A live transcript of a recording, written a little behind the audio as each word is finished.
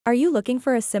Are you looking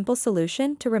for a simple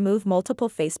solution to remove multiple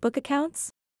Facebook accounts?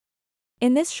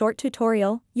 In this short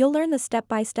tutorial, you'll learn the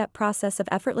step-by-step process of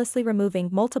effortlessly removing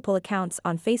multiple accounts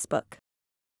on Facebook.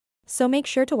 So make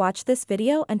sure to watch this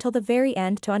video until the very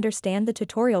end to understand the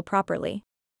tutorial properly.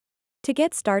 To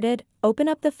get started, open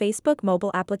up the Facebook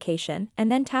mobile application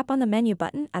and then tap on the menu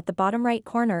button at the bottom right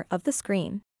corner of the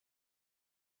screen.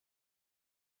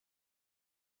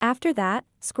 After that,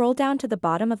 scroll down to the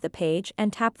bottom of the page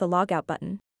and tap the Logout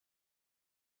button.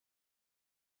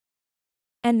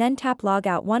 And then tap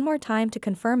Logout one more time to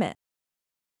confirm it.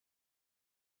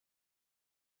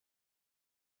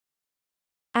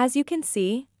 As you can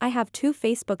see, I have 2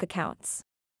 Facebook accounts.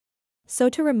 So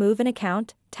to remove an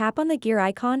account, tap on the gear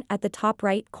icon at the top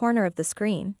right corner of the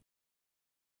screen.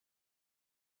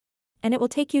 And it will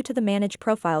take you to the Manage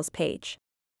Profiles page.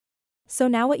 So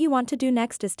now what you want to do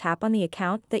next is tap on the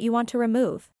account that you want to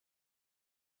remove.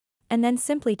 And then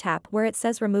simply tap where it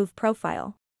says Remove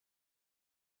Profile.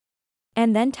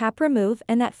 And then tap Remove,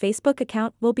 and that Facebook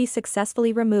account will be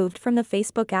successfully removed from the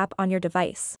Facebook app on your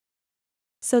device.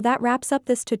 So that wraps up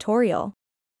this tutorial.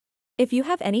 If you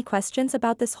have any questions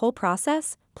about this whole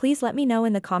process, please let me know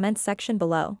in the comments section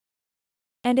below.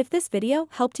 And if this video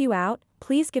helped you out,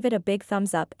 please give it a big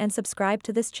thumbs up and subscribe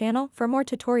to this channel for more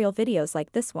tutorial videos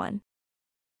like this one.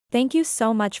 Thank you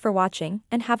so much for watching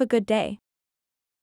and have a good day.